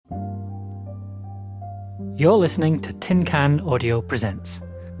You're listening to Tin Can Audio Presents.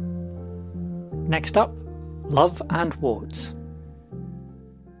 Next up, Love and Wards.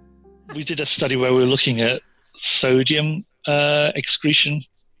 We did a study where we were looking at sodium excretion,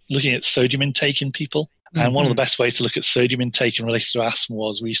 looking at sodium intake in people. And one of the best ways to look at sodium intake in relation to asthma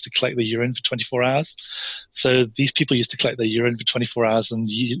was we used to collect the urine for 24 hours. So these people used to collect their urine for 24 hours and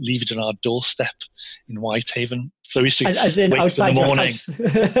leave it on our doorstep in Whitehaven. So we used to As in wake up outside in the your morning. house.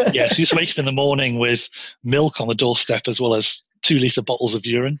 Yes, we used to wake up in the morning with milk on the doorstep as well as 2-litre bottles of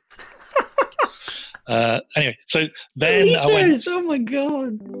urine. Anyway, so then I went... Oh my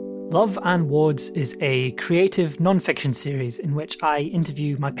God. Love and Wards is a creative non-fiction series in which I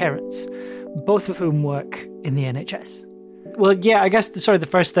interview my parents, both of whom work in the NHS. Well, yeah, I guess the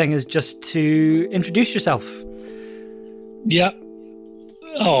first thing is just to introduce yourself. Yeah.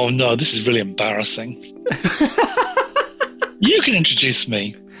 Oh no, this is really embarrassing. You can introduce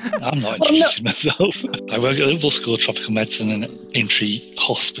me. I'm not introducing myself. I work at Liverpool School of Tropical Medicine in Aintree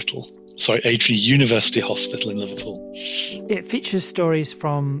University Hospital in Liverpool. It features stories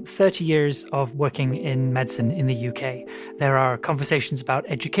from 30 years of working in medicine in the UK. There are conversations about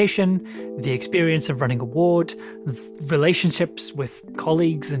education, the experience of running a ward, relationships with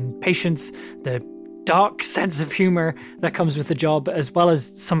colleagues and patients, the dark sense of humour that comes with the job, as well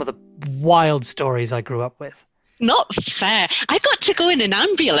as some of the wild stories I grew up with. Not fair. I got to go in an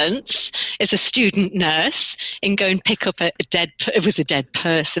ambulance as a student nurse and go and pick up it was a dead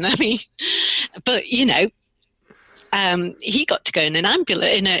person, but he got to go in an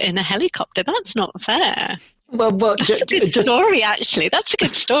ambulance, in a helicopter. That's not fair. Well, that's a good story, actually. That's a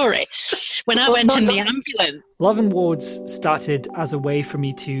good story. When I went in the ambulance. Love and Wards started as a way for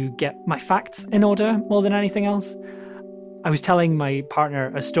me to get my facts in order more than anything else. I was telling my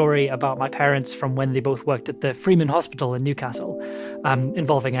partner a story about my parents from when they both worked at the Freeman Hospital in Newcastle,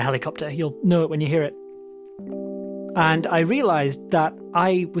 involving a helicopter. You'll know it when you hear it. And I realised that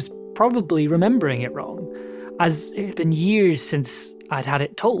I was probably remembering it wrong, as it had been years since I'd had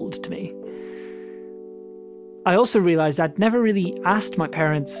it told to me. I also realised I'd never really asked my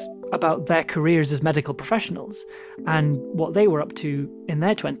parents about their careers as medical professionals and what they were up to in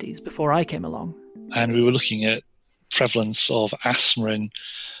their 20s before I came along. And we were looking at prevalence of asthma in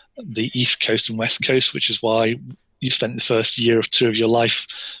the East Coast and West Coast, which is why you spent the first year or two of your life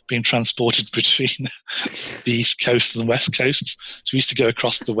being transported between the East Coast and the West Coast. So we used to go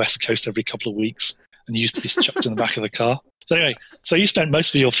across the West Coast every couple of weeks, and you used to be chucked in the back of the car. So anyway, so you spent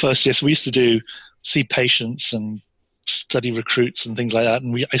most of your first year. So we used to see patients and study recruits and things like that,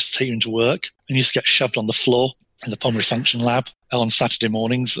 and I used to take you into work, and you used to get shoved on the floor in the pulmonary function lab on Saturday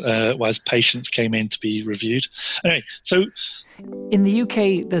mornings, as patients came in to be reviewed. Anyway, so in the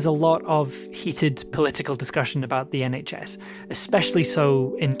UK, there's a lot of heated political discussion about the NHS, especially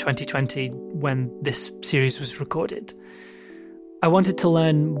so in 2020 when this series was recorded. I wanted to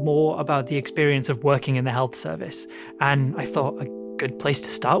learn more about the experience of working in the health service, and I thought a good place to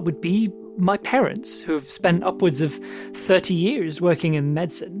start would be my parents, who have spent upwards of 30 years working in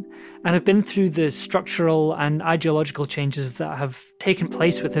medicine and have been through the structural and ideological changes that have taken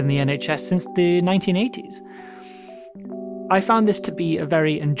place within the NHS since the 1980s. I found this to be a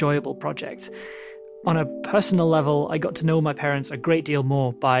very enjoyable project. On a personal level, I got to know my parents a great deal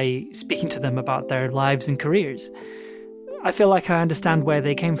more by speaking to them about their lives and careers. I feel like I understand where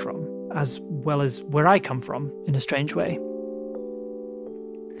they came from, as well as where I come from, in a strange way.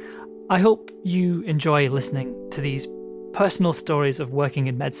 I hope you enjoy listening to these personal stories of working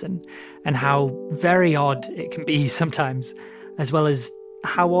in medicine and how very odd it can be sometimes, as well as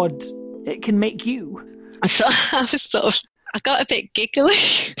how odd it can make you. So I got a bit giggly.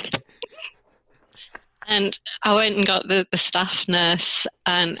 And I went and got the staff nurse,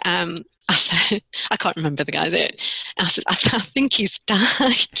 and I said, I can't remember the guy's name. I said, I think he's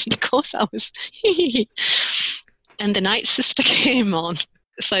died. And of course I was, and the night sister came on.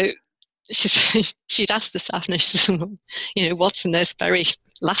 So she said, she'd asked the staff nurse, she said, what's the nurse Berry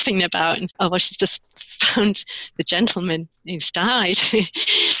laughing about? And, she's just found the gentleman who's died.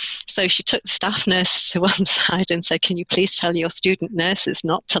 So she took the staff nurse to one side and said, can you please tell your student nurses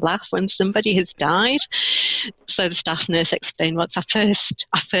not to laugh when somebody has died? So the staff nurse explained, what's our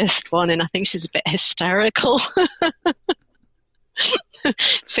first one, and I think she's a bit hysterical.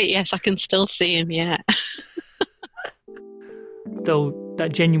 So yes, I can still see him, yeah. Though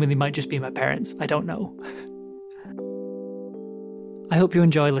that genuinely might just be my parents, I don't know. I hope you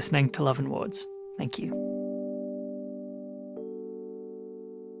enjoy listening to Love and Wards. Thank you.